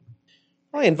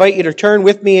I invite you to turn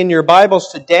with me in your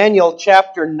Bibles to Daniel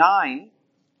chapter 9.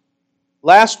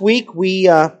 Last week we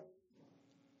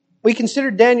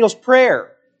considered Daniel's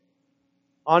prayer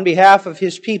on behalf of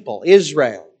his people,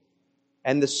 Israel,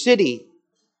 and the city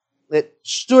that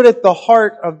stood at the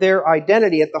heart of their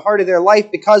identity, at the heart of their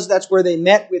life, because that's where they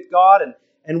met with God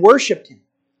and worshiped Him.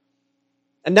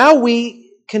 And now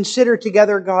we consider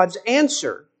together God's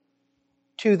answer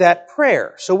to that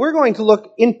prayer. So we're going to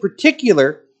look in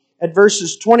particular at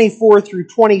verses 24 through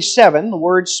 27, the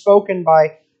words spoken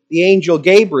by the angel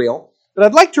Gabriel. But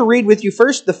I'd like to read with you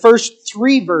first the first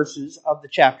 3 verses of the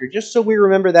chapter, just so we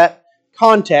remember that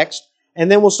context,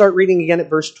 and then we'll start reading again at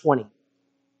verse 20.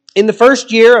 In the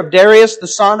first year of Darius, the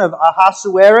son of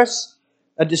Ahasuerus,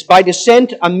 by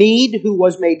descent a Mede, who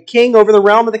was made king over the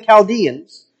realm of the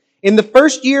Chaldeans, in the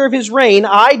first year of his reign,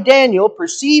 I, Daniel,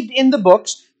 perceived in the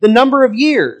books the number of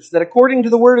years that, according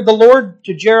to the word of the Lord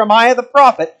to Jeremiah the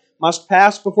prophet, must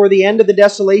pass before the end of the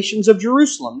desolations of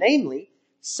Jerusalem, namely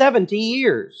 70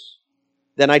 years.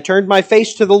 Then I turned my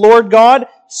face to the Lord God,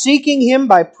 seeking Him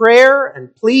by prayer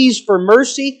and pleas for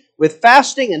mercy with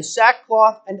fasting and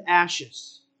sackcloth and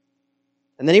ashes.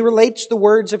 And then he relates the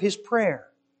words of his prayer.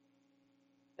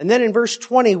 And then in verse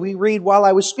 20 we read, while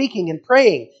I was speaking and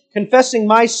praying, confessing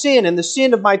my sin and the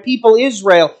sin of my people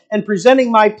Israel, and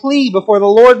presenting my plea before the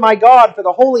Lord my God for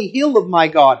the holy hill of my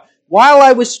God, while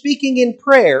I was speaking in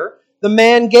prayer, the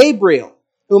man Gabriel,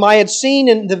 whom I had seen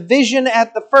in the vision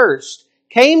at the first,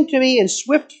 came to me in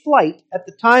swift flight at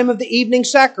the time of the evening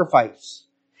sacrifice.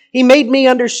 He made me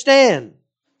understand,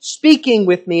 speaking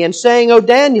with me and saying, O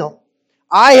Daniel,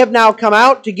 I have now come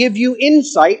out to give you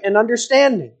insight and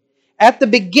understanding. At the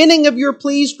beginning of your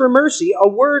pleas for mercy, a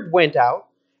word went out,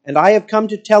 and I have come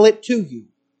to tell it to you,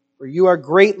 for you are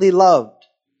greatly loved.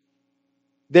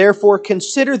 Therefore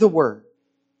consider the word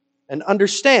and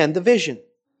understand the vision.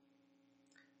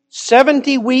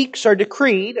 70 weeks are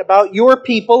decreed about your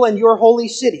people and your holy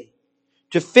city,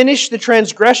 to finish the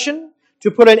transgression,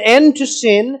 to put an end to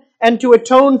sin, and to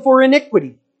atone for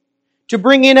iniquity, to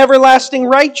bring in everlasting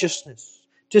righteousness,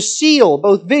 to seal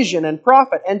both vision and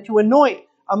prophet, and to anoint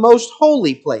a most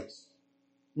holy place.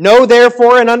 Know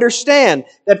therefore and understand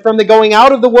that from the going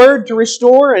out of the word to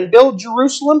restore and build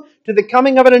Jerusalem to the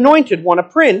coming of an anointed one, a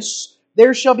prince,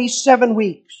 there shall be 7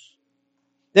 weeks.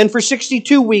 Then for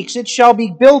 62 weeks it shall be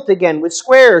built again with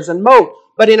squares and moat,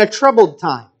 but in a troubled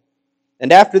time.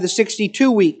 And after the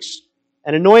 62 weeks,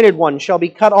 an anointed one shall be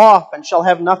cut off and shall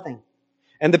have nothing.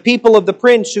 And the people of the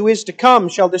prince who is to come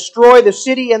shall destroy the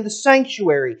city and the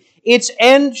sanctuary. Its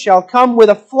end shall come with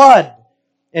a flood,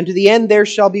 and to the end there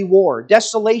shall be war.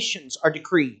 Desolations are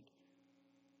decreed.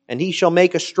 And he shall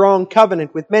make a strong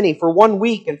covenant with many for 1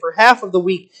 week, and for half of the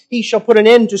week he shall put an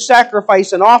end to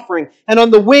sacrifice and offering. And on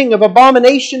the wing of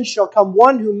abomination shall come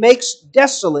one who makes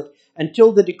desolate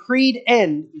until the decreed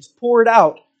end is poured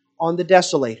out on the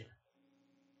desolator.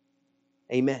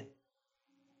 Amen.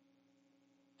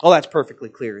 Oh, that's perfectly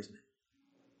clear, isn't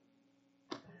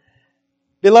it?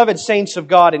 Beloved saints of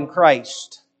God in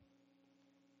Christ,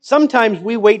 sometimes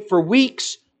we wait for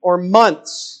weeks or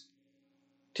months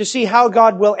to see how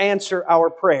God will answer our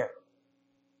prayer.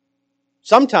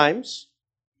 Sometimes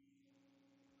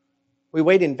we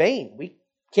wait in vain. We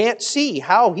can't see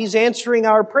how He's answering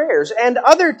our prayers. And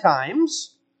other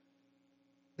times,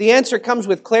 the answer comes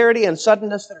with clarity and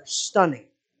suddenness that are stunning.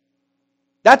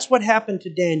 That's what happened to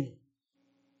Daniel,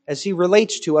 as he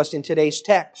relates to us in today's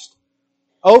text.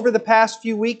 Over the past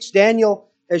few weeks, Daniel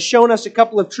has shown us a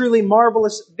couple of truly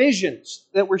marvelous visions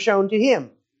that were shown to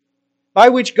him, by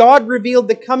which God revealed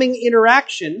the coming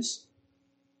interactions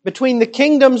between the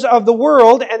kingdoms of the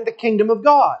world and the kingdom of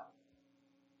God.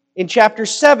 In chapter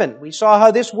 7, we saw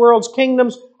how this world's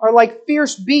kingdoms are like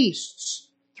fierce beasts,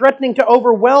 threatening to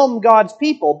overwhelm God's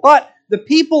people. But the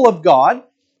people of God,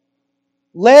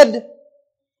 led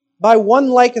by one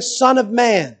like a son of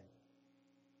man,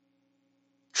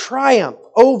 triumph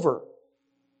over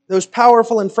those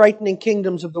powerful and frightening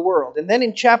kingdoms of the world. And then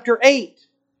in chapter 8,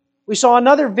 we saw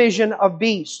another vision of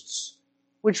beasts,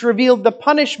 which revealed the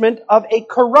punishment of a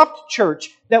corrupt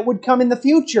church that would come in the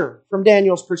future from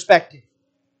Daniel's perspective.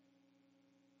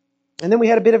 And then we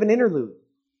had a bit of an interlude,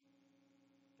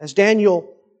 as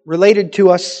Daniel related to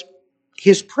us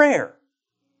his prayer.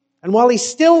 And while he's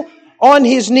still on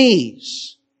his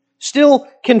knees, still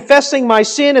confessing my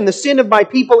sin and the sin of my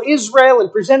people Israel,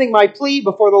 and presenting my plea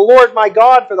before the Lord my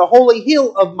God for the holy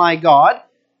hill of my God,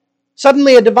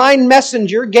 suddenly a divine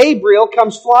messenger, Gabriel,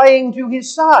 comes flying to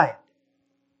his side.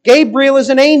 Gabriel is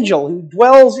an angel who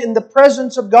dwells in the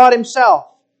presence of God Himself.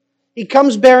 He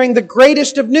comes bearing the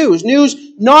greatest of news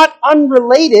not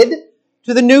unrelated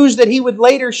to the news that he would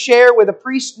later share with a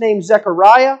priest named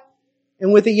Zechariah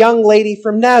and with a young lady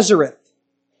from Nazareth.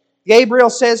 Gabriel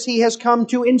says he has come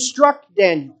to instruct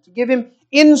Daniel, to give him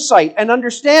insight and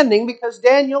understanding because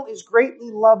Daniel is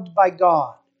greatly loved by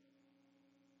God.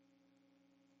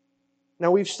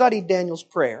 Now, we've studied Daniel's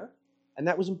prayer, and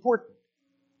that was important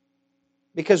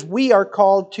because we are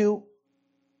called to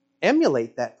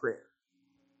emulate that prayer.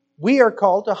 We are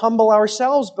called to humble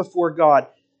ourselves before God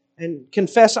and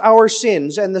confess our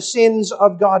sins and the sins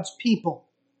of God's people.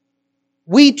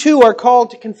 We too are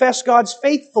called to confess God's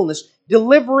faithfulness,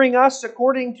 delivering us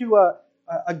according to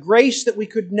a grace that we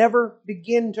could never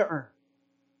begin to earn.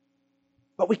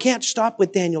 But we can't stop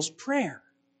with Daniel's prayer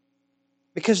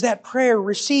because that prayer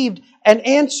received an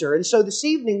answer. And so this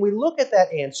evening we look at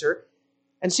that answer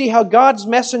and see how God's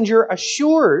messenger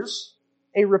assures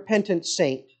a repentant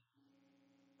saint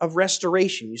of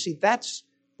restoration. You see, that's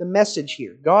the message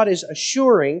here. God is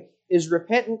assuring His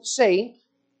repentant saint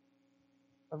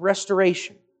of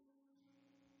restoration.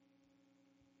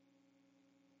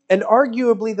 And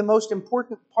arguably the most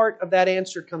important part of that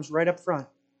answer comes right up front.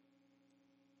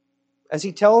 As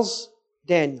He tells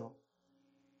Daniel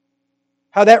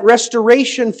how that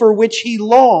restoration for which he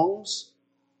longs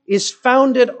is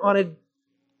founded on a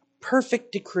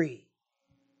perfect decree.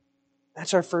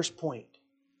 That's our first point.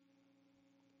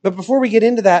 But before we get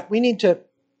into that, we need to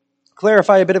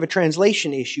clarify a bit of a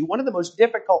translation issue. One of the most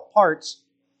difficult parts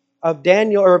of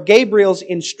Daniel or of Gabriel's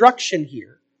instruction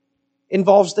here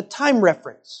involves the time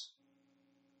reference.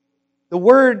 The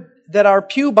word that our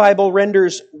Pew Bible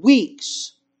renders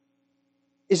weeks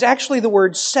is actually the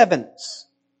word sevens.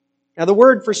 Now the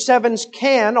word for sevens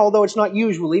can, although it's not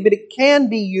usually, but it can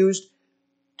be used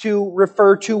to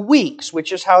refer to weeks,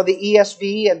 which is how the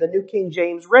ESV and the New King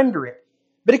James render it.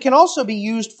 But it can also be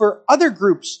used for other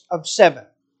groups of seven,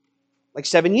 like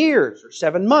 7 years or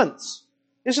 7 months.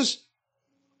 This is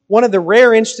one of the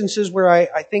rare instances where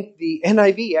I think the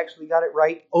NIV actually got it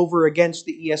right over against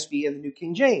the ESV and the New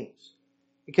King James,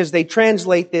 because they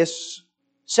translate this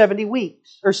 70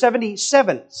 weeks, or 70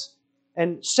 sevens,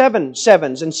 and 7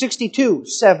 sevens, and 62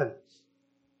 sevens.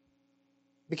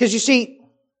 Because you see,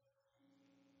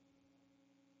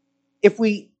 if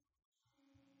we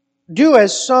do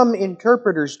as some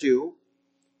interpreters do,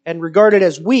 and regard it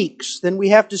as weeks, then we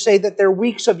have to say that they're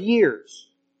weeks of years.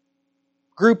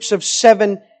 Groups of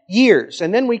 7 years.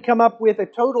 And then we come up with a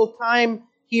total time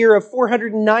here of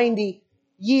 490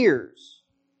 years.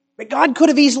 But God could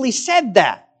have easily said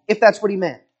that, if that's what He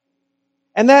meant.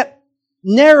 And that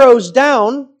narrows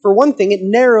down, for one thing, it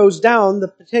narrows down the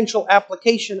potential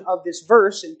application of this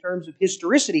verse in terms of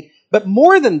historicity. But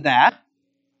more than that,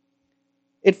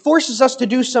 it forces us to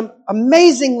do some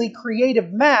amazingly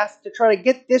creative math to try to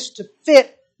get this to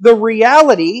fit the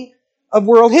reality of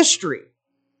world history.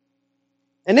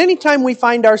 And anytime we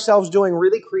find ourselves doing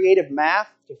really creative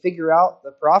math to figure out the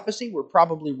prophecy, we're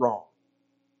probably wrong.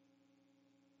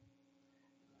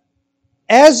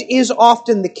 As is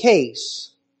often the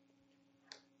case,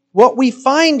 what we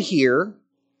find here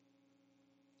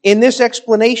in this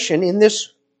explanation, in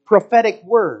this prophetic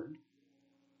word,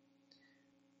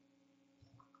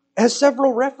 has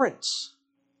several references.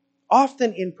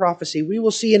 Often in prophecy, we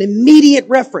will see an immediate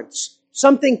reference,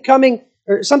 something coming,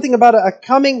 or something about a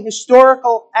coming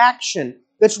historical action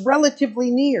that's relatively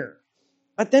near.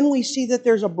 But then we see that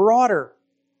there's a broader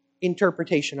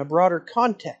interpretation, a broader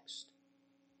context.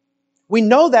 We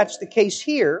know that's the case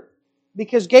here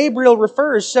because Gabriel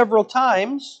refers several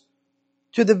times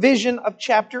to the vision of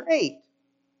chapter 8.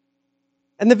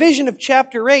 And the vision of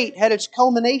chapter 8 had its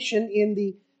culmination in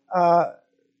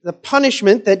the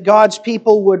punishment that God's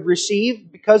people would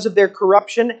receive because of their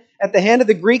corruption at the hand of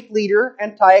the Greek leader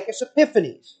Antiochus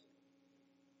Epiphanes.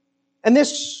 And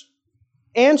this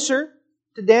answer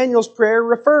to Daniel's prayer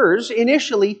refers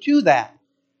initially to that.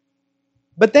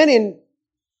 But then in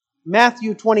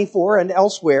Matthew 24 and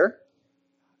elsewhere,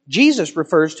 Jesus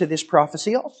refers to this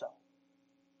prophecy also.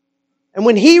 And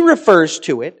when He refers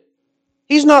to it,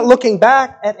 He's not looking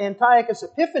back at Antiochus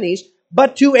Epiphanes,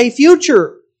 but to a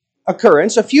future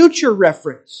occurrence, a future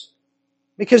reference.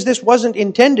 Because this wasn't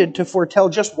intended to foretell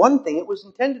just one thing, it was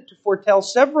intended to foretell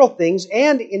several things,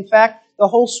 and in fact, the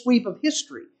whole sweep of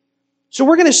history. So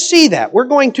we're going to see that. We're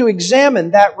going to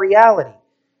examine that reality.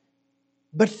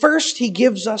 But first, He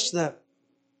gives us the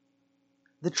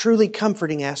truly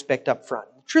comforting aspect up front.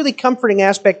 The truly comforting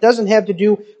aspect doesn't have to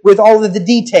do with all of the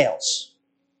details.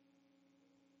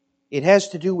 It has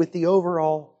to do with the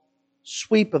overall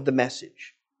sweep of the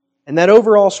message. And that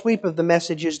overall sweep of the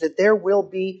message is that there will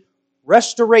be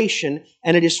restoration,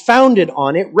 and it is founded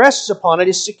on, it rests upon, it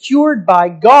is secured by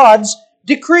God's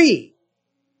decree.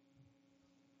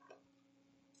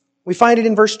 We find it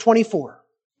in verse 24.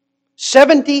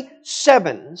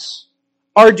 77s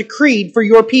are decreed for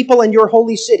your people and your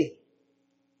holy city.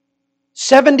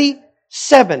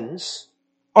 77s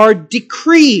are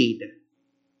decreed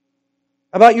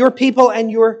about your people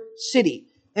and your city.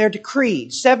 They're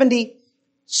decreed.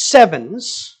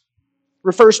 77s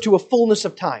refers to a fullness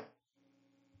of time.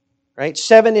 Right?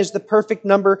 7 is the perfect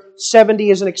number.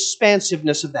 70 is an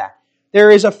expansiveness of that.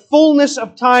 There is a fullness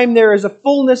of time. There is a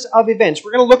fullness of events.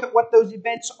 We're going to look at what those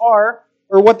events are,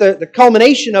 or what the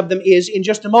culmination of them is in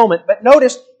just a moment. But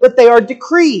notice that they are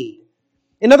decreed.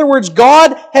 In other words,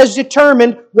 God has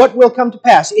determined what will come to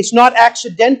pass. It's not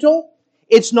accidental.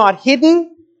 It's not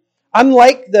hidden.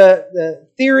 Unlike the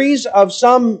theories of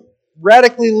some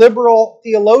radically liberal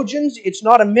theologians, it's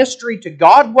not a mystery to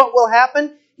God what will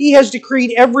happen. He has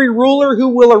decreed every ruler who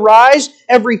will arise,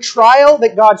 every trial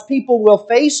that God's people will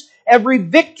face, every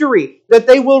victory that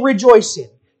they will rejoice in.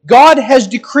 God has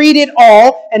decreed it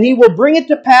all, and He will bring it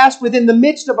to pass within the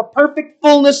midst of a perfect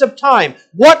fullness of time.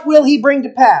 What will He bring to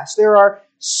pass? There are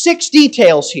 6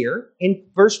 details here in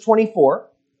verse 24.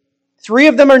 3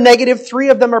 of them are negative, 3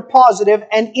 of them are positive,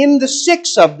 and in the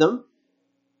 6 of them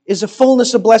is a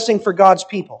fullness of blessing for God's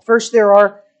people. First, there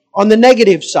are, on the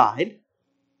negative side,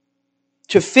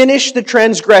 to finish the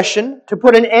transgression, to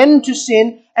put an end to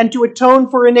sin, and to atone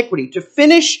for iniquity. To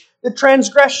finish the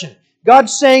transgression.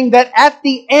 God's saying that at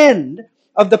the end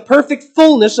of the perfect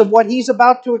fullness of what He's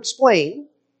about to explain,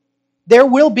 there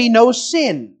will be no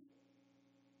sin.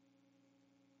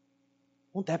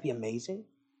 Won't that be amazing?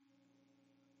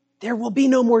 There will be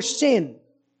no more sin.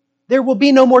 There will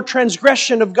be no more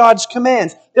transgression of God's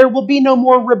commands. There will be no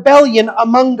more rebellion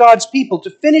among God's people.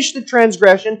 To finish the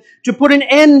transgression, to put an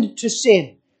end to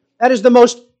sin. That is the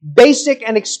most basic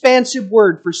and expansive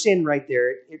word for sin right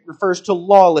there. It refers to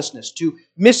lawlessness, to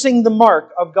missing the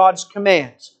mark of God's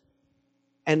commands.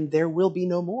 And there will be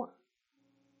no more.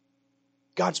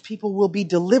 God's people will be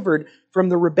delivered from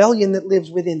the rebellion that lives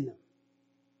within them.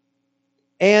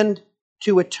 And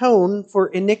to atone for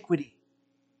iniquity.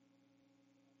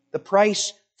 The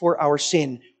price for our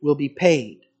sin will be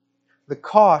paid. The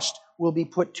cost will be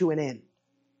put to an end.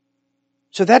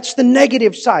 So that's the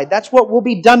negative side. That's what will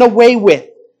be done away with.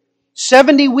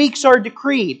 70 weeks are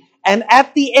decreed. And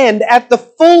at the end, at the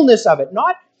fullness of it,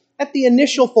 not at the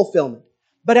initial fulfillment,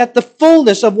 but at the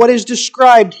fullness of what is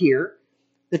described here,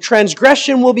 the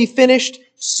transgression will be finished,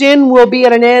 sin will be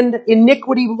at an end,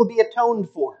 iniquity will be atoned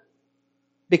for.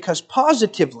 Because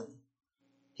positively,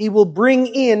 He will bring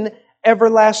in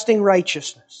everlasting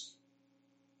righteousness.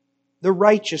 The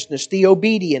righteousness, the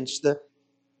obedience,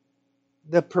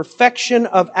 the perfection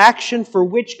of action for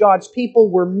which God's people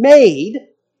were made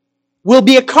will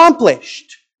be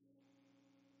accomplished.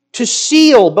 To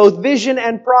seal both vision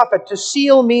and prophet. To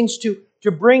seal means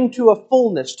to bring to a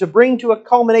fullness, to bring to a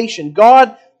culmination.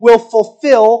 God will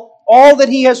fulfill all that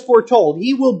He has foretold.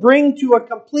 He will bring to a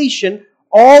completion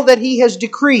all that He has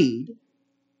decreed,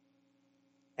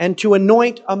 and to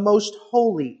anoint a most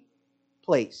holy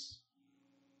place.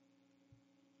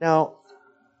 Now,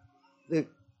 the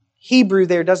Hebrew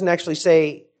there doesn't actually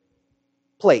say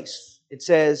place. It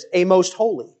says a most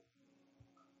holy.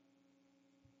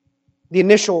 The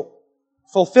initial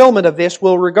fulfillment of this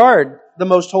will regard the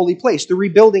most holy place, the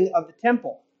rebuilding of the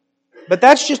temple. But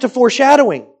that's just a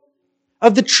foreshadowing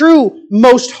of the true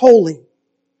most holy.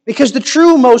 Because the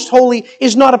true most holy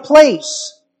is not a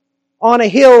place on a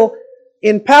hill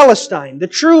in Palestine. The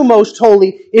true most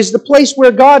holy is the place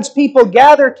where God's people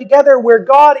gather together, where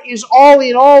God is all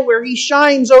in all, where He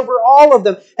shines over all of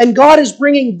them. And God is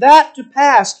bringing that to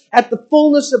pass at the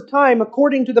fullness of time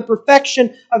according to the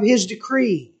perfection of His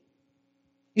decree.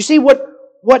 You see,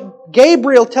 what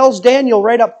Gabriel tells Daniel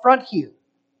right up front here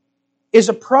is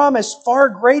a promise far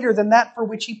greater than that for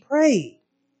which he prayed.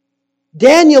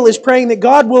 Daniel is praying that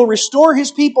God will restore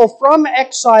His people from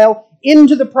exile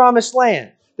into the promised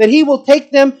land. That He will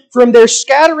take them from their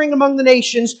scattering among the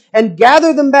nations and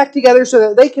gather them back together so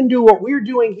that they can do what we're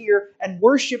doing here and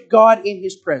worship God in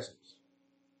His presence.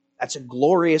 That's a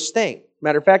glorious thing.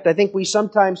 Matter of fact, I think we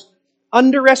sometimes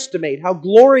underestimate how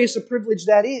glorious a privilege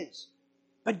that is.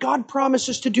 But God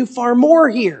promises to do far more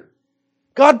here.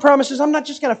 God promises, I'm not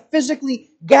just going to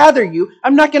physically gather you.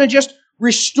 I'm not going to just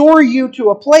restore you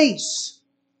to a place.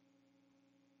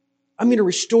 I'm going to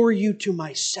restore you to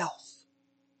myself.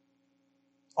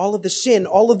 All of the sin,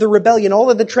 all of the rebellion,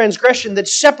 all of the transgression that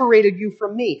separated you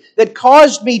from me, that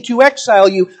caused me to exile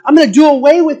you, I'm going to do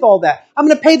away with all that. I'm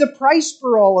going to pay the price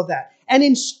for all of that. And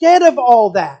instead of all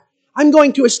that, I'm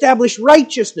going to establish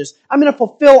righteousness. I'm going to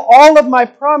fulfill all of my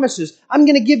promises. I'm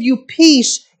going to give you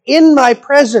peace in my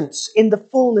presence, in the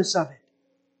fullness of it.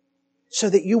 so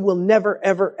that you will never,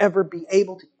 ever, ever be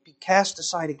able to be cast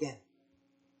aside again.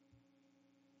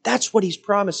 That's what He's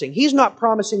promising. He's not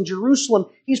promising Jerusalem.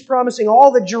 He's promising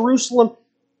all that Jerusalem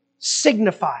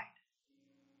signified.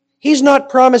 He's not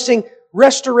promising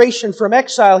restoration from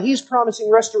exile. He's promising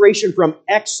restoration from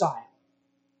exile.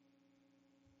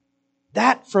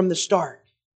 That from the start.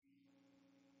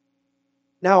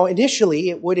 Now, initially,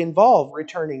 it would involve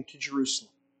returning to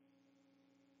Jerusalem.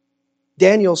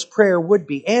 Daniel's prayer would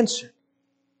be answered.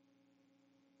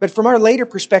 But from our later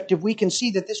perspective, we can see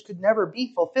that this could never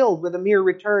be fulfilled with a mere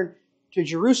return to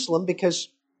Jerusalem, because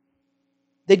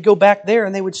they'd go back there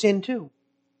and they would sin too.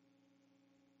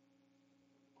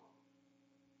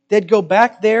 They'd go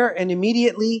back there and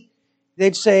immediately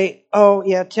they'd say, oh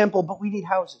yeah, temple, but we need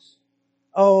houses.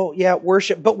 Oh yeah,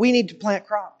 worship, but we need to plant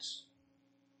crops.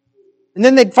 And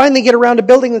then they'd finally get around to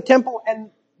building the temple, and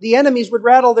the enemies would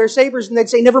rattle their sabers and they'd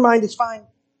say, never mind, it's fine.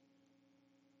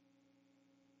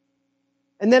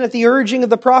 And then at the urging of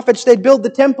the prophets, they'd build the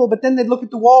temple, but then they'd look at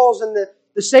the walls and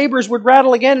the sabers would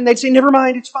rattle again and they'd say, never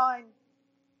mind, it's fine.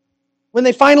 When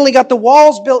they finally got the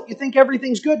walls built, you think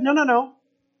everything's good. No.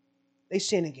 They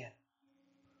sin again.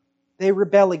 They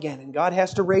rebel again. And God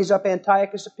has to raise up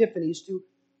Antiochus Epiphanes to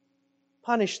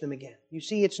punish them again. You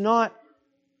see, it's not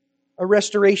a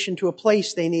restoration to a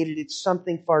place they needed. It's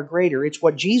something far greater. It's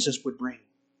what Jesus would bring.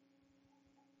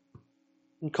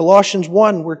 In Colossians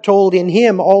 1, we're told, in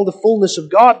Him all the fullness of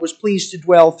God was pleased to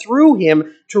dwell, through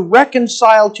Him to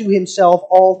reconcile to Himself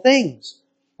all things,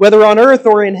 whether on earth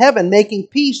or in heaven, making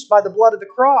peace by the blood of the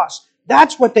cross.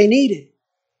 That's what they needed.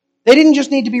 They didn't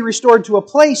just need to be restored to a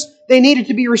place, they needed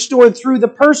to be restored through the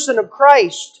person of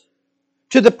Christ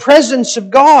to the presence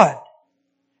of God.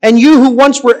 And you who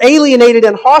once were alienated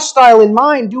and hostile in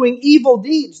mind, doing evil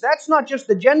deeds, that's not just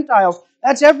the Gentiles,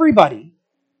 that's everybody.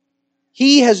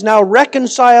 He has now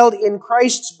reconciled in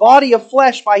Christ's body of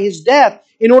flesh by His death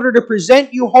in order to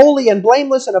present you holy and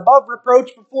blameless and above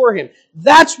reproach before Him.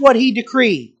 That's what He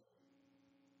decreed.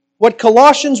 What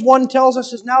Colossians 1 tells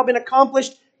us has now been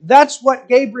accomplished. That's what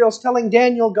Gabriel's telling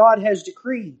Daniel God has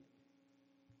decreed.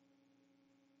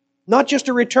 Not just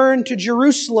a return to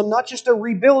Jerusalem, not just a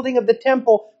rebuilding of the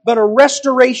temple, but a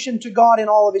restoration to God in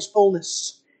all of His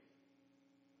fullness.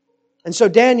 And so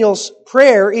Daniel's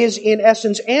prayer is in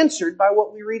essence answered by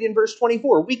what we read in verse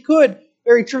 24. We could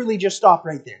very truly just stop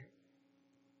right there.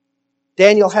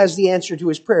 Daniel has the answer to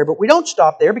his prayer, but we don't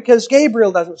stop there because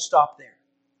Gabriel doesn't stop there.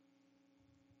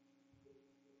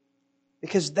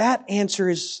 Because that answer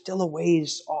is still a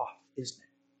ways off, isn't it?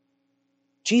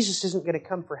 Jesus isn't going to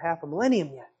come for half a millennium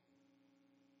yet.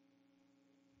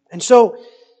 And so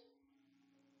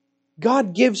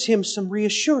God gives him some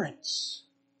reassurance.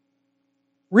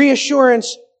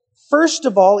 Reassurance, first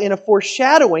of all, in a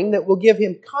foreshadowing that will give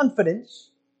him confidence.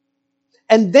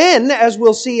 And then, as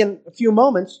we'll see in a few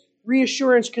moments,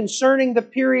 reassurance concerning the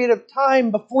period of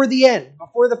time before the end,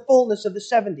 before the fullness of the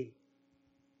 70.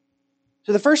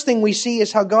 So the first thing we see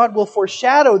is how God will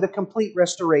foreshadow the complete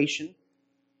restoration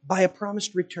by a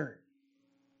promised return.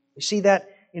 We see that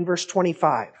in verse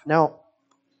 25. Now,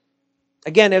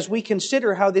 again, as we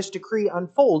consider how this decree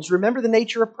unfolds, remember the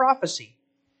nature of prophecy.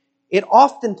 It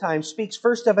oftentimes speaks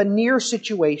first of a near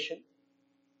situation,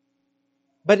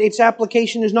 but its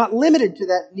application is not limited to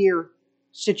that near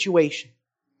situation.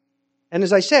 And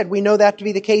as I said, we know that to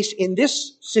be the case in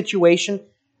this situation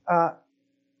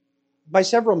by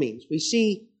several means. We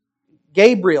see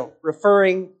Gabriel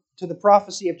referring to the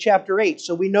prophecy of chapter 8.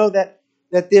 So we know that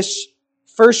this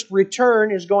first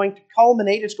return is going to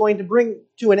culminate, it's going to bring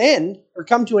to an end, or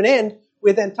come to an end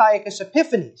with Antiochus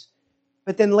Epiphanes.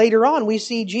 But then later on, we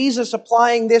see Jesus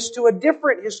applying this to a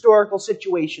different historical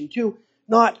situation, to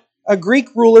not a Greek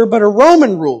ruler, but a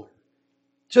Roman ruler.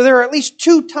 So there are at least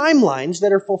two timelines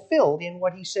that are fulfilled in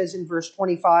what he says in verse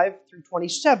 25 through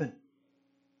 27.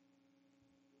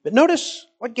 But notice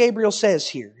what Gabriel says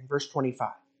here in verse 25.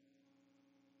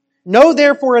 Know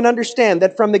therefore and understand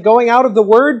that from the going out of the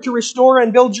word to restore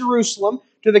and build Jerusalem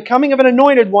to the coming of an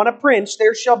anointed one, a prince,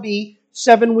 there shall be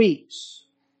 7 weeks.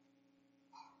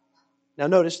 Now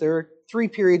notice there are 3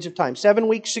 periods of time. 7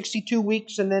 weeks, 62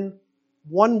 weeks, and then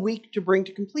 1 week to bring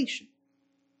to completion.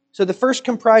 So the first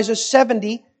comprises 7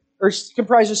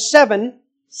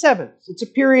 sevens. It's a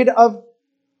period of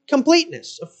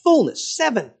completeness, of fullness,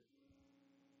 7.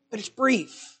 But it's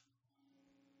brief.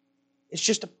 It's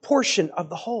just a portion of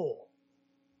the whole.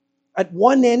 At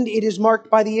one end, it is marked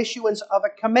by the issuance of a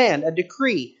command, a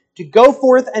decree, to go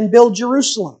forth and build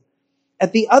Jerusalem.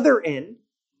 At the other end,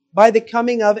 by the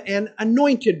coming of an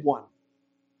anointed one.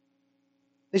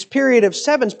 This period of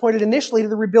 7s pointed initially to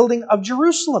the rebuilding of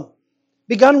Jerusalem,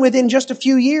 begun within just a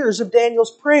few years of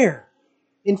Daniel's prayer.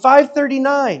 In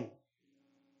 539,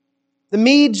 the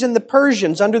Medes and the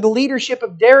Persians, under the leadership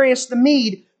of Darius the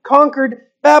Mede, conquered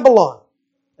Babylon.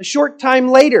 A short time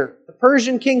later, the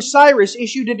Persian king Cyrus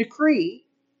issued a decree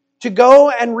to go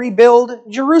and rebuild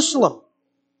Jerusalem.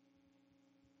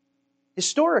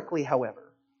 Historically,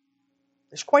 however,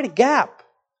 there's quite a gap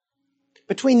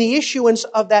between the issuance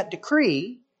of that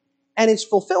decree and its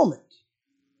fulfillment.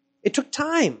 It took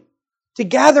time to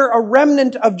gather a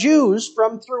remnant of Jews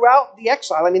from throughout the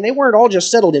exile. I mean, they weren't all just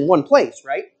settled in one place,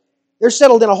 right? They're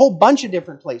settled in a whole bunch of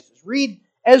different places. Read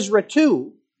Ezra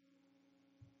 2,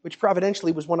 which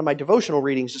providentially was one of my devotional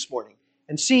readings this morning,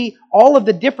 and see all of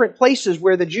the different places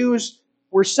where the Jews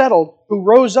were settled who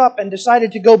rose up and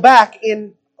decided to go back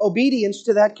in obedience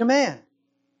to that command.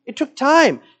 It took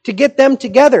time to get them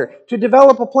together, to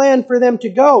develop a plan for them to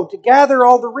go, to gather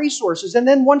all the resources. And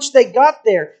then once they got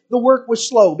there, the work was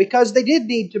slow because they did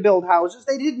need to build houses,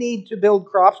 they did need to build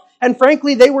crops, and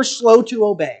frankly, they were slow to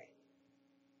obey.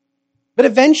 But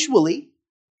eventually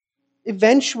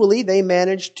they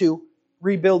managed to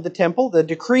rebuild the temple. The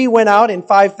decree went out in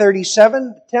 537.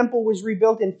 The temple was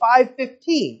rebuilt in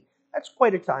 515. That's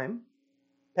quite a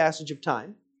passage of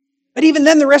time. But even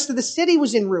then, the rest of the city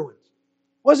was in ruins.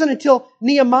 It wasn't until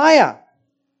Nehemiah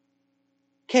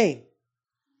came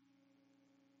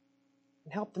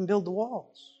and helped them build the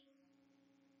walls,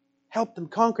 helped them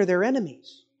conquer their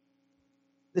enemies.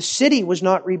 The city was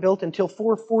not rebuilt until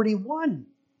 441.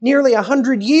 Nearly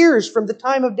 100 years from the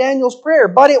time of Daniel's prayer.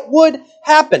 But it would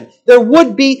happen. There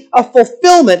would be a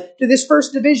fulfillment to this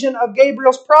first division of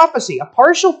Gabriel's prophecy. A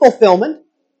partial fulfillment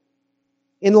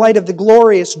in light of the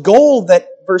glorious goal that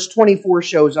verse 24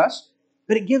 shows us.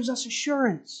 But it gives us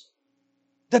assurance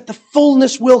that the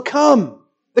fullness will come.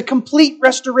 The complete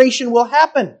restoration will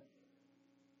happen.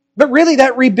 But really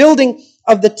that rebuilding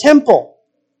of the temple,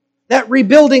 that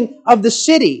rebuilding of the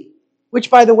city, which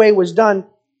by the way was done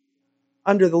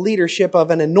under the leadership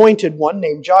of an anointed one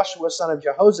named Joshua, son of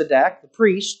Jehozadak, the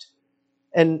priest,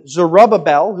 and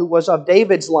Zerubbabel, who was of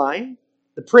David's line,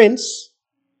 the prince.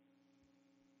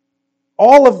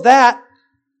 All of that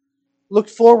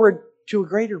looked forward to a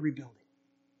greater rebuilding.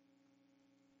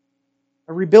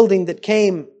 A rebuilding that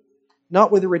came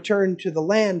not with a return to the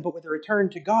land, but with a return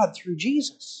to God through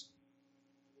Jesus.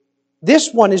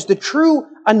 This one is the true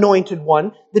anointed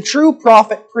one, the true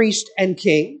prophet, priest, and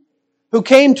king, who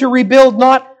came to rebuild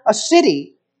not a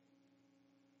city,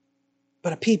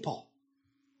 but a people.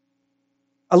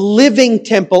 A living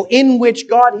temple in which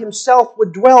God Himself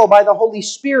would dwell by the Holy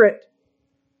Spirit.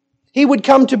 He would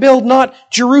come to build not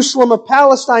Jerusalem of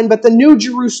Palestine, but the new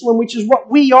Jerusalem, which is what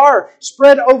we are,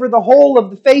 spread over the whole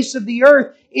of the face of the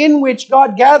earth, in which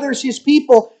God gathers His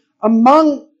people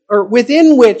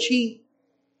within which He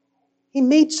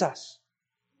meets us.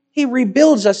 He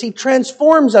rebuilds us. He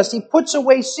transforms us. He puts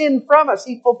away sin from us.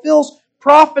 He fulfills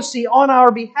prophecy on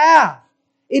our behalf.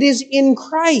 It is in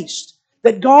Christ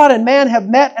that God and man have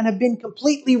met and have been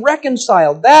completely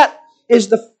reconciled. That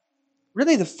is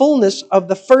really the fullness of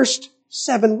the first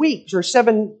 7 weeks, or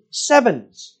 7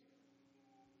 sevens.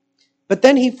 But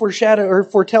then He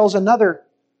foretells another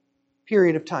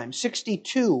period of time,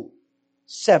 62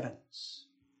 sevens.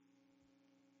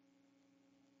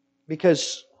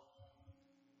 Because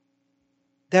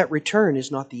that return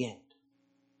is not the end.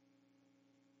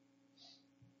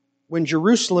 When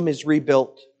Jerusalem is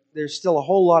rebuilt, there's still a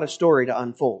whole lot of story to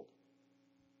unfold.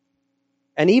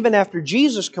 And even after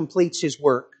Jesus completes His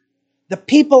work, the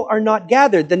people are not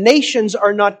gathered. The nations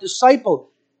are not discipled.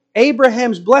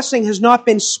 Abraham's blessing has not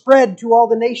been spread to all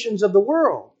the nations of the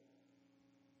world.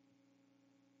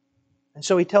 And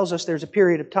so He tells us there's a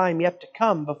period of time yet to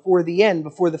come before the end,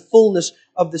 before the fullness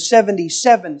of the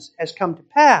 77s has come to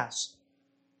pass.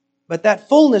 But that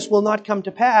fullness will not come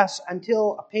to pass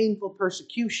until a painful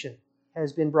persecution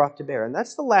has been brought to bear. And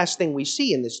that's the last thing we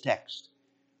see in this text.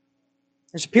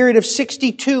 There's a period of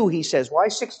 62, he says. Why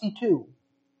 62?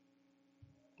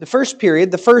 The first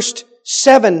period, the first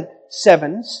 7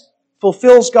 sevens,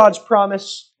 fulfills God's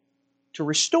promise to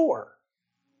restore.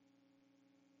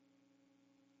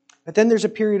 But then there's a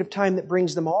period of time that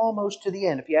brings them almost to the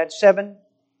end. If you add 7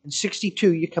 and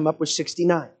 62, you come up with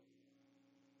 69.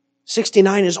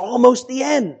 69 is almost the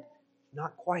end.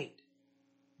 Not quite.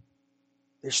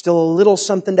 There's still a little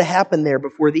something to happen there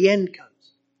before the end comes.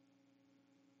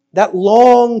 That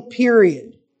long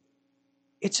period.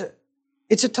 It's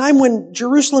a time when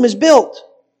Jerusalem is built,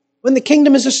 when the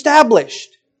kingdom is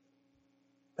established.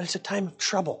 But it's a time of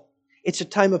trouble. It's a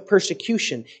time of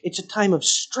persecution. It's a time of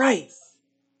strife.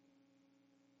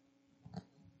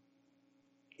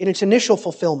 In its initial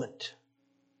fulfillment,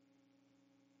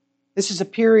 this is a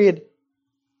period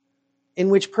in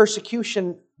which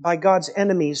persecution by God's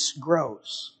enemies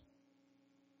grows.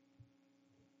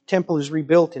 The temple is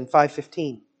rebuilt in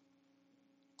 515.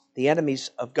 The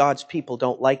enemies of God's people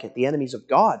don't like it. The enemies of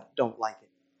God don't like it.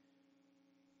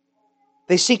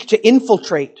 They seek to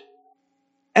infiltrate.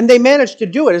 And they manage to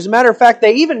do it. As a matter of fact,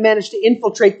 they even managed to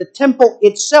infiltrate the temple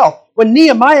itself. When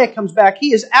Nehemiah comes back,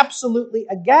 he is absolutely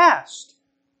aghast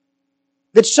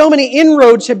that so many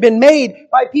inroads have been made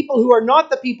by people who are not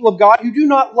the people of God, who do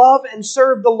not love and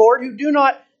serve the Lord, who do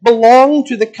not belong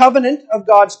to the covenant of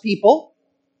God's people.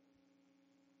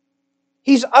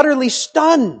 He's utterly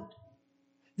stunned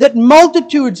that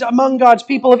multitudes among God's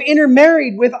people have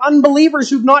intermarried with unbelievers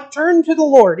who've not turned to the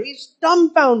Lord. He's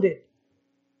dumbfounded.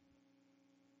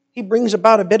 He brings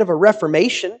about a bit of a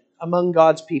reformation among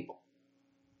God's people.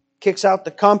 Kicks out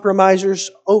the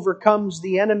compromisers, overcomes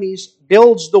the enemies,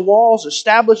 builds the walls,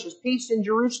 establishes peace in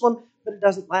Jerusalem, but it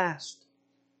doesn't last.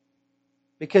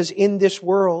 Because in this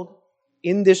world,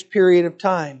 in this period of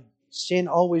time, sin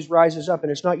always rises up,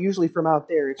 and it's not usually from out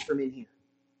there, it's from in here.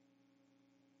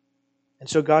 And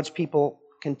so God's people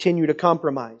continue to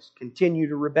compromise, continue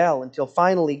to rebel, until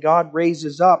finally God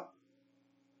raises up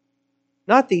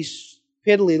not these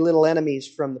piddly little enemies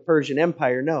from the Persian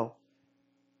Empire, no.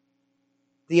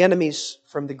 The enemies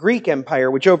from the Greek Empire,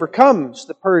 which overcomes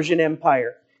the Persian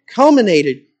Empire,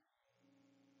 culminated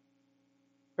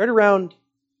right around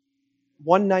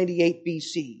 198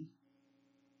 BC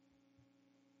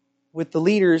with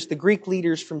the Greek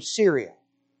leaders from Syria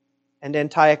and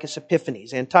Antiochus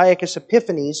Epiphanes. Antiochus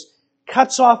Epiphanes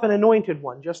cuts off an anointed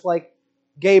one, just like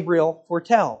Gabriel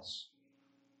foretells.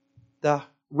 The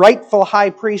rightful high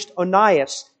priest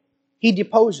Onias, he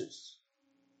deposes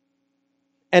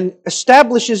and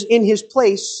establishes in his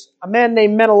place a man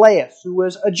named Menelaus, who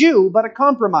was a Jew but a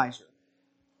compromiser,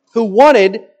 who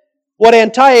wanted what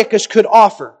Antiochus could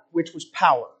offer, which was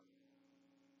power.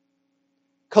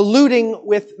 Colluding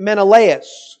with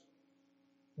Menelaus,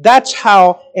 that's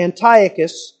how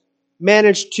Antiochus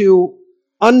managed to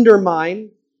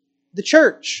undermine the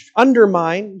church,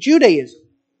 undermine Judaism.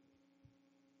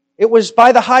 It was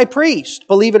by the high priest,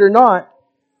 believe it or not,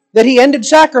 that he ended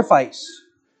sacrifice,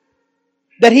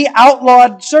 that he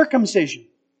outlawed circumcision,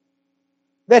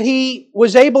 that he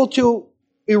was able to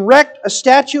erect a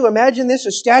statue, imagine this,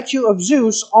 a statue of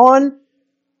Zeus on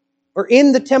or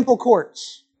in the temple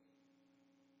courts.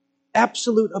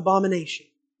 Absolute abomination.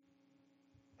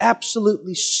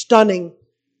 Absolutely stunning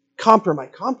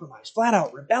compromise, flat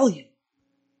out rebellion.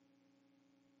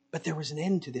 But there was an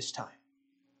end to this time.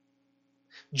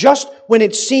 Just when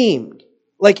it seemed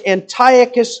like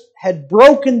Antiochus had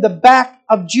broken the back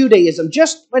of Judaism,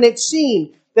 just when it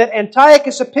seemed that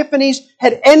Antiochus Epiphanes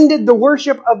had ended the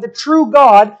worship of the true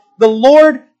God, the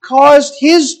Lord caused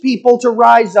His people to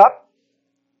rise up,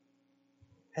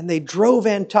 and they drove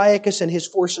Antiochus and his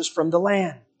forces from the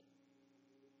land.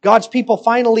 God's people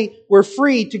finally were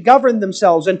free to govern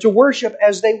themselves and to worship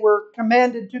as they were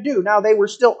commanded to do. Now, they were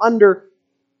still under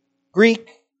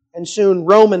Greek and soon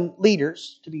Roman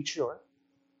leaders, to be sure.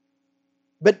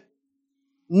 But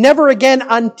never again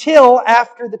until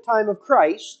after the time of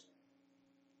Christ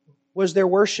was their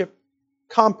worship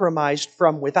compromised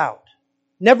from without.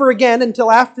 Never again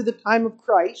until after the time of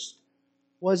Christ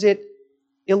was it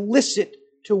illicit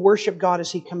to worship God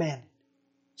as He commanded.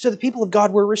 So the people of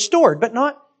God were restored, but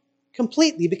not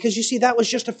completely, because you see, that was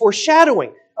just a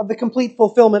foreshadowing of the complete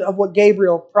fulfillment of what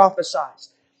Gabriel prophesied.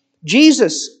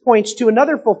 Jesus points to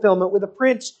another fulfillment with a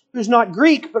prince who's not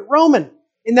Greek, but Roman.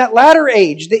 In that latter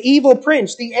age, the evil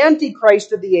prince, the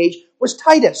Antichrist of the age, was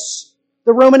Titus,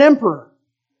 the Roman emperor.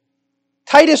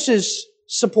 Titus's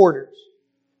supporters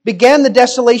began the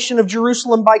desolation of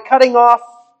Jerusalem by cutting off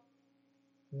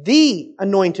the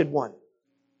anointed one.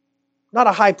 Not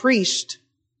a high priest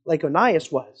like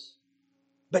Onias was,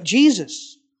 but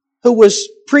Jesus, who was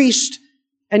priest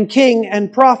and king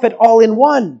and prophet all in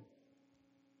one.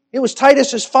 It was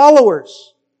Titus's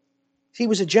followers. He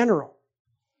was a general.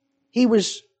 He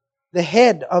was the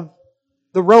head of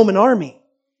the Roman army.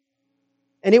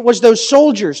 And it was those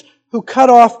soldiers who cut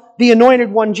off the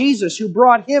anointed one, Jesus, who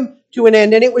brought Him to an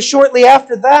end. And it was shortly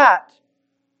after that,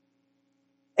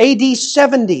 AD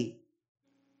 70,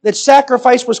 that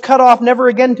sacrifice was cut off, never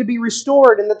again to be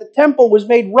restored, and that the temple was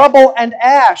made rubble and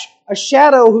ash, a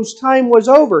shadow whose time was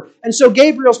over. And so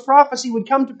Gabriel's prophecy would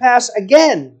come to pass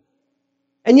again.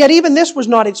 And yet even this was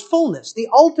not its fullness. The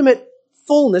ultimate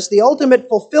fullness, the ultimate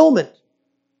fulfillment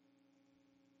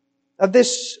of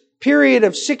this period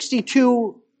of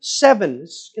 62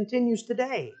 sevens continues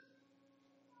today.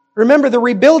 Remember, the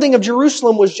rebuilding of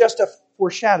Jerusalem was just a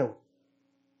foreshadowing.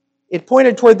 It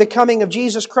pointed toward the coming of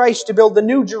Jesus Christ to build the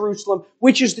new Jerusalem,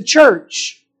 which is the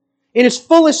church. In its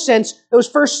fullest sense, those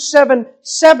first 7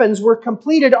 sevens were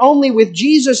completed only with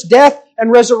Jesus' death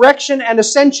and resurrection and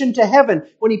ascension to heaven,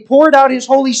 when He poured out His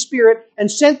Holy Spirit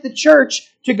and sent the church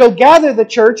to go gather the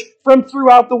church from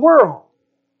throughout the world.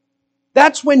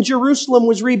 That's when Jerusalem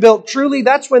was rebuilt truly.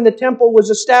 That's when the temple was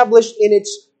established in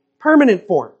its permanent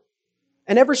form.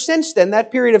 And ever since then,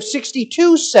 that period of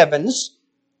 62 sevens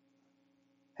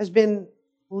has been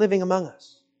living among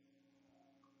us.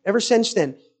 Ever since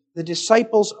then, the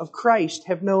disciples of Christ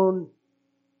have known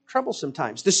troublesome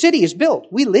times. The city is built.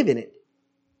 We live in it.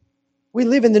 We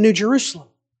live in the New Jerusalem.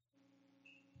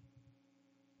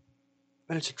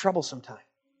 But it's a troublesome time.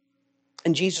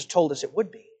 And Jesus told us it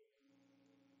would be.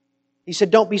 He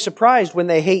said, don't be surprised when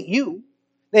they hate you.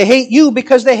 They hate you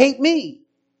because they hate me.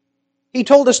 He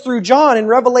told us through John in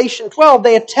Revelation 12,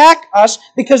 they attack us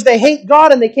because they hate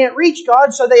God and they can't reach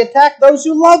God, so they attack those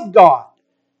who love God.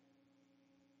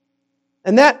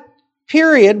 And that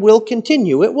period will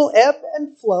continue. It will ebb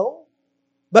and flow.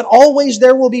 But always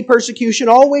there will be persecution.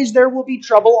 Always there will be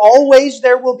trouble. Always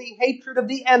there will be hatred of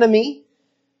the enemy.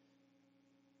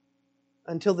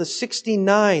 Until the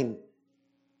 69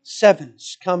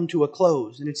 sevens come to a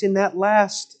close. And it's in that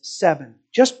last 7,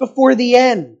 just before the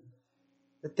end,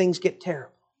 that things get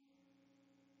terrible.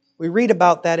 We read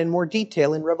about that in more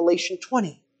detail in Revelation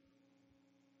 20.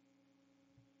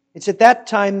 It's at that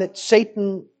time that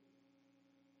Satan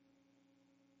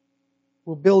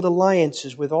will build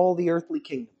alliances with all the earthly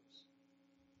kingdoms.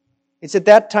 It's at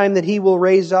that time that he will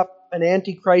raise up an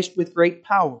antichrist with great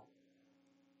power.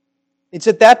 It's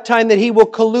at that time that he will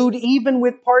collude even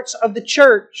with parts of the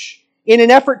church in an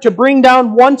effort to bring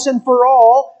down once and for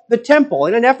all the temple,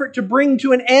 in an effort to bring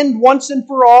to an end once and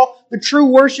for all the true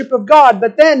worship of God.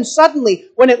 But then suddenly,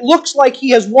 when it looks like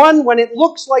he has won, when it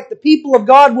looks like the people of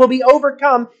God will be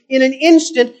overcome, in an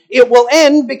instant it will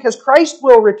end because Christ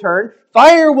will return,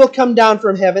 fire will come down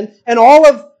from heaven, and all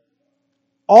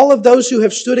of those who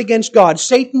have stood against God,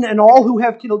 Satan and all who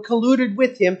have colluded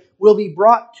with him, will be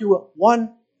brought to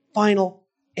one final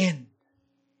end.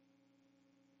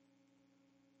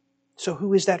 So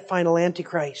who is that final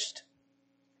Antichrist?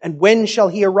 And when shall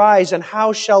he arise? And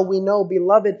how shall we know?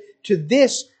 Beloved, to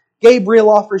this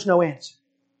Gabriel offers no answer.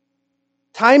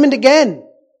 Time and again,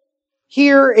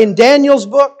 here in Daniel's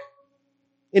book,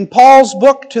 in Paul's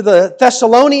book to the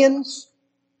Thessalonians,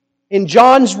 in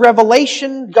John's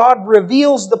revelation, God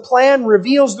reveals the plan,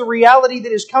 reveals the reality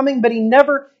that is coming, but He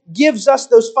never gives us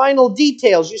those final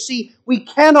details. You see, we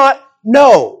cannot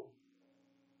know.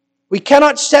 We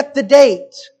cannot set the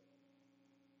date,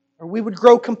 or we would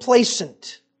grow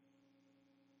complacent.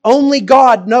 Only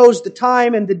God knows the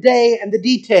time and the day and the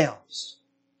details.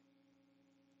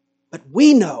 But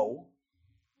we know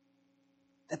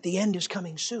that the end is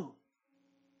coming soon.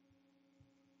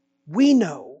 We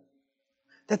know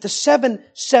that the 7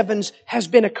 sevens has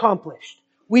been accomplished.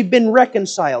 We've been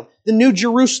reconciled. The New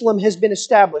Jerusalem has been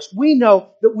established. We know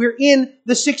that we're in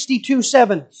the 62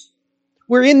 sevens.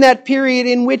 We're in that period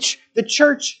in which the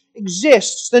church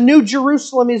exists. The New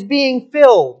Jerusalem is being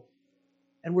filled.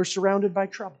 And we're surrounded by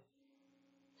trouble.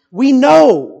 We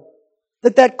know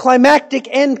that that climactic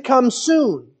end comes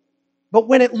soon. But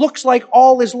when it looks like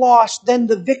all is lost, then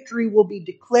the victory will be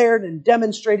declared and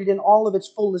demonstrated in all of its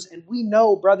fullness. And we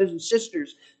know, brothers and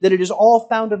sisters, that it is all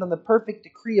founded on the perfect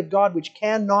decree of God, which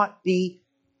cannot be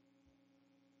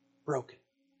broken.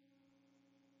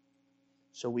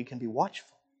 So we can be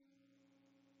watchful,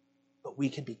 but we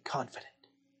can be confident.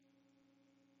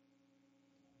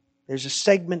 There's a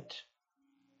segment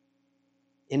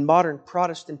in modern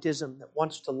Protestantism that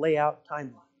wants to lay out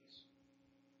timelines,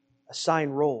 assign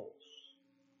roles.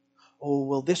 Oh,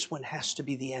 well, this one has to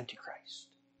be the Antichrist.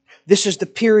 This is the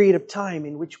period of time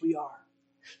in which we are.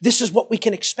 This is what we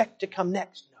can expect to come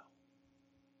next. No.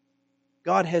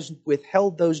 God has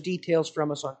withheld those details from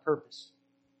us on purpose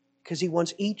because He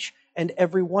wants each and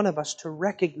every one of us to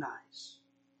recognize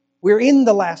we're in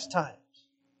the last times.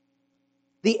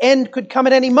 The end could come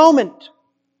at any moment.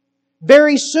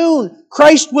 Very soon,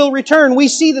 Christ will return. We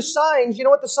see the signs. You know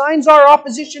what the signs are?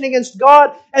 Opposition against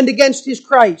God and against His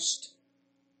Christ.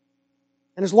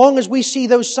 And as long as we see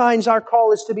those signs, our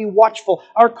call is to be watchful.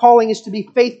 Our calling is to be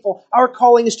faithful. Our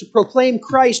calling is to proclaim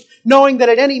Christ, knowing that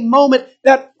at any moment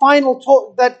that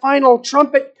final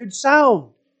trumpet could sound.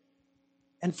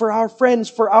 And for our friends,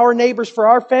 for our neighbors, for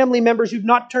our family members who've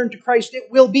not turned to Christ,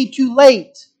 it will be too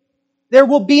late. There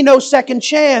will be no second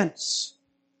chance.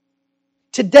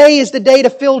 Today is the day to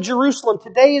fill Jerusalem.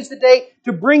 Today is the day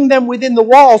to bring them within the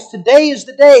walls. Today is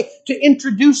the day to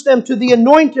introduce them to the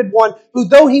Anointed One, who,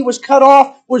 though He was cut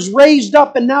off, was raised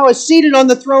up and now is seated on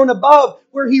the throne above,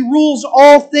 where He rules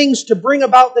all things to bring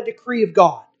about the decree of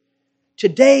God.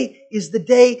 Today is the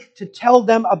day to tell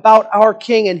them about our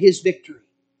King and His victory.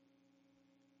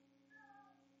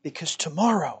 Because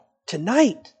tomorrow,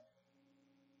 tonight,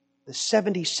 the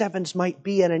 77s might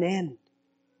be at an end.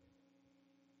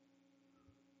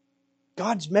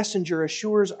 God's messenger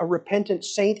assures a repentant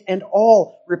saint and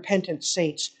all repentant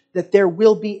saints that there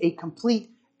will be a complete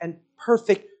and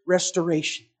perfect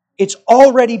restoration. It's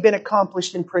already been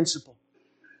accomplished in principle.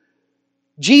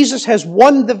 Jesus has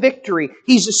won the victory.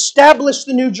 He's established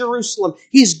the New Jerusalem.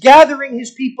 He's gathering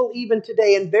His people even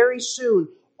today, and very soon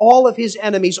all of His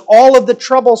enemies, all of the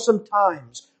troublesome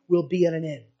times will be at an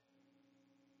end.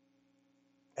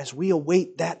 As we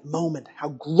await that moment, how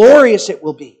glorious it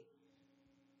will be.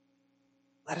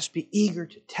 Let us be eager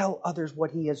to tell others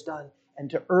what He has done and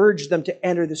to urge them to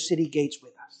enter the city gates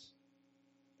with us.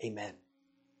 Amen.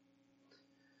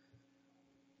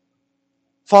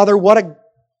 Father, what a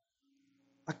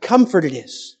comfort it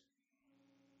is.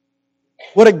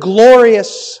 What a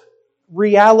glorious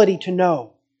reality to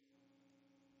know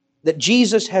that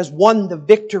Jesus has won the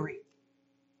victory,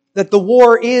 that the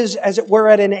war is, as it were,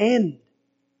 at an end,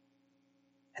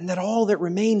 and that all that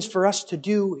remains for us to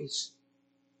do is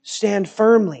stand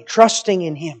firmly, trusting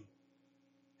in Him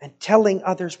and telling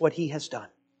others what He has done.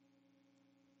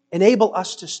 Enable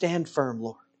us to stand firm,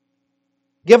 Lord.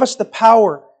 Give us the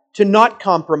power to not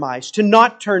compromise, to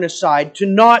not turn aside, to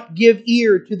not give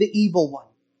ear to the evil one.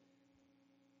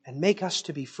 And make us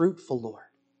to be fruitful, Lord,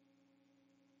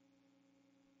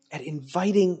 at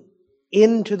inviting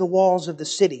into the walls of the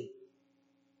city,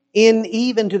 in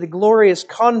even to the glorious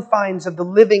confines of the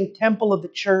living temple of the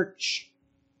church,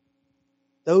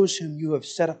 those whom You have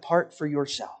set apart for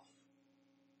Yourself.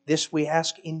 This we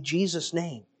ask in Jesus'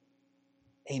 name.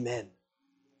 Amen.